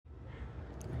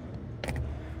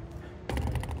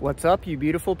What's up, you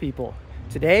beautiful people?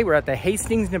 Today we're at the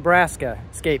Hastings, Nebraska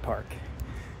skate park.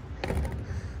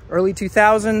 Early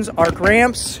 2000s arc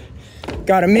ramps,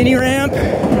 got a mini ramp,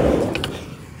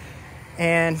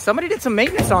 and somebody did some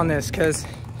maintenance on this because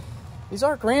these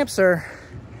arc ramps are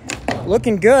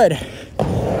looking good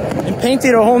and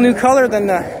painted a whole new color than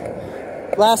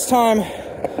the last time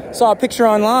I saw a picture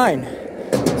online.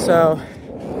 So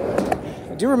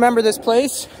I do remember this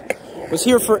place. Was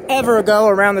here forever ago,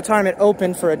 around the time it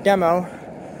opened for a demo.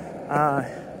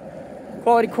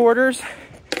 Quality quarters,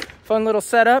 fun little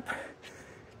setup.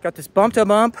 Got this bump to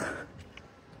bump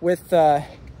with the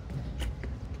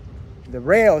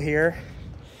rail here,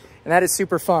 and that is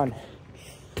super fun.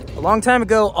 A long time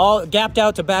ago, all gapped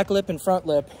out to back lip and front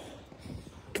lip.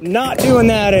 Not doing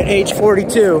that at age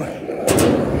 42,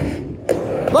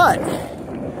 but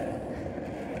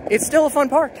it's still a fun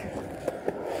park.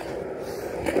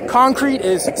 Concrete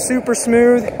is super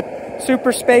smooth,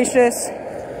 super spacious.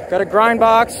 Got a grind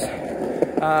box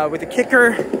with a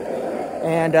kicker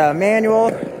and a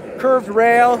manual, curved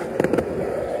rail,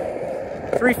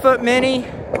 3-foot mini,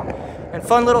 and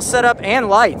fun little setup and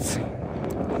lights.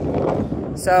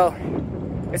 So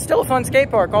it's still a fun skate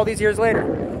park all these years later.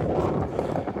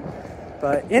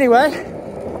 But anyway,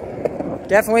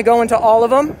 definitely going to all of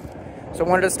them. So I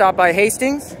wanted to stop by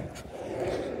Hastings.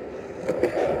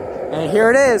 And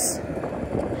here it is.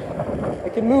 I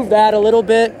could move that a little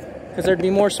bit because there'd be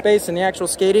more space in the actual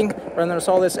skating rather than there's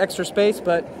all this extra space,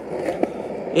 but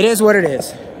it is what it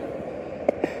is.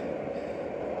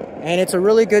 And it's a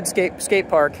really good skate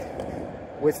park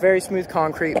with very smooth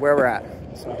concrete where we're at.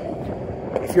 So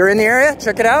if you're in the area,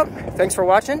 check it out. Thanks for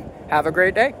watching. Have a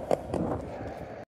great day.